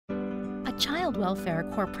A child welfare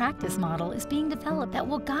core practice model is being developed that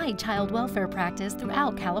will guide child welfare practice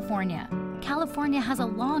throughout California. California has a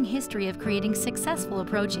long history of creating successful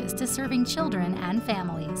approaches to serving children and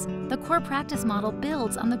families. The core practice model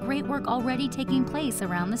builds on the great work already taking place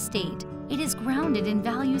around the state. It is grounded in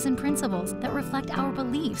values and principles that reflect our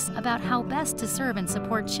beliefs about how best to serve and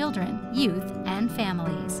support children, youth, and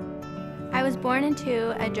families. I was born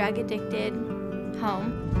into a drug-addicted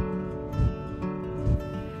home.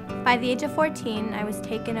 By the age of 14, I was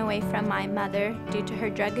taken away from my mother due to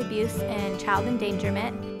her drug abuse and child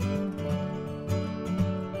endangerment.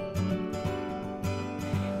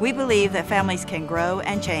 We believe that families can grow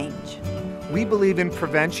and change. We believe in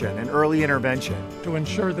prevention and early intervention to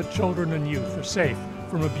ensure that children and youth are safe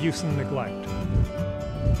from abuse and neglect.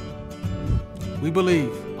 We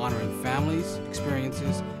believe honoring families,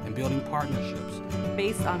 experiences, and building partnerships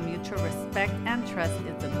based on mutual respect and trust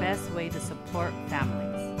is the best way to support families.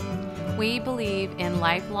 We believe in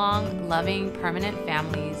lifelong, loving, permanent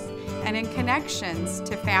families and in connections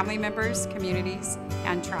to family members, communities,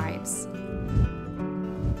 and tribes.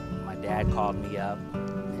 My dad called me up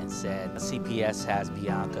and said, CPS has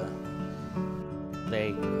Bianca.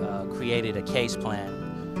 They created a case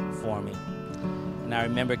plan for me. And I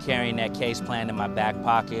remember carrying that case plan in my back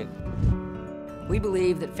pocket. We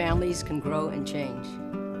believe that families can grow and change.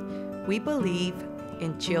 We believe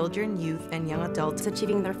in children, youth, and young adults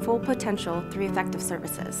achieving their full potential through effective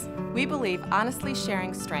services. We believe honestly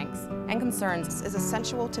sharing strengths and concerns is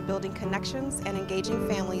essential to building connections and engaging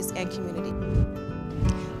families and community.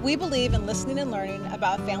 We believe in listening and learning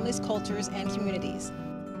about families, cultures, and communities.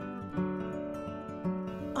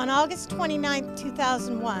 On August 29,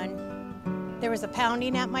 2001, there was a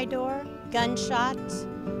pounding at my door, gunshots,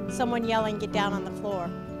 someone yelling, "Get down on the floor."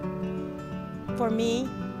 For me,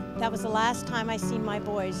 that was the last time I seen my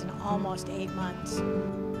boys in almost 8 months.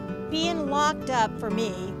 Being locked up for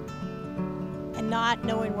me and not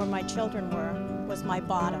knowing where my children were was my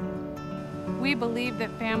bottom. We believe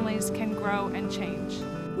that families can grow and change.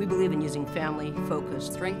 We believe in using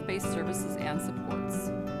family-focused, strength-based services and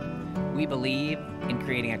supports. We believe in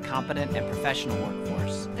creating a competent and professional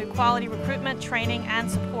workforce through quality recruitment, training,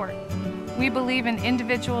 and support. We believe in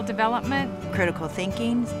individual development, critical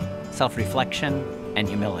thinking, self-reflection, and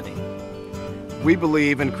humility. We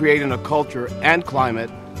believe in creating a culture and climate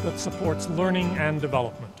that supports learning and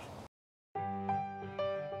development.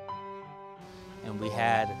 And we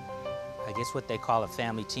had, I guess, what they call a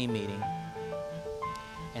family team meeting.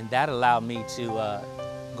 And that allowed me to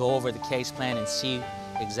go over the case plan and see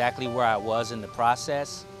exactly where I was in the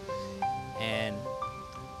process. And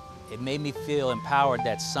it made me feel empowered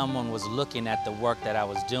that someone was looking at the work that I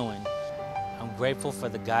was doing. I'm grateful for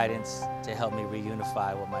the guidance to help me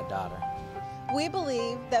reunify with my daughter. We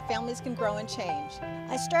believe that families can grow and change.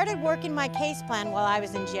 I started working my case plan while I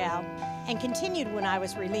was in jail and continued when I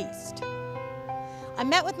was released. I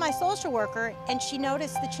met with my social worker and she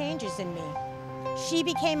noticed the changes in me. She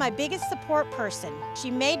became my biggest support person.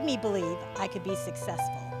 She made me believe I could be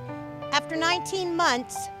successful. After 19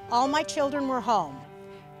 months, all my children were home.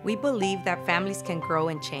 We believe that families can grow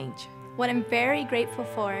and change. What I'm very grateful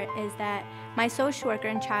for is that my social worker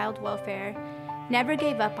and child welfare never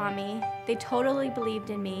gave up on me. They totally believed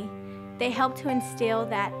in me. They helped to instill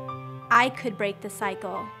that I could break the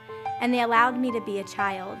cycle, and they allowed me to be a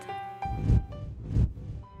child.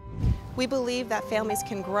 We believe that families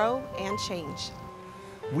can grow and change.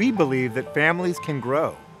 We believe that families can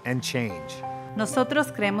grow and change.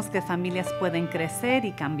 Nosotros creemos que familias pueden crecer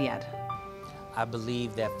y cambiar. I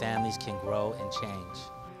believe that families can grow and change.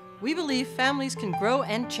 We believe families can grow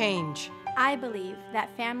and change. I believe that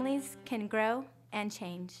families can grow and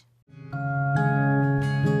change.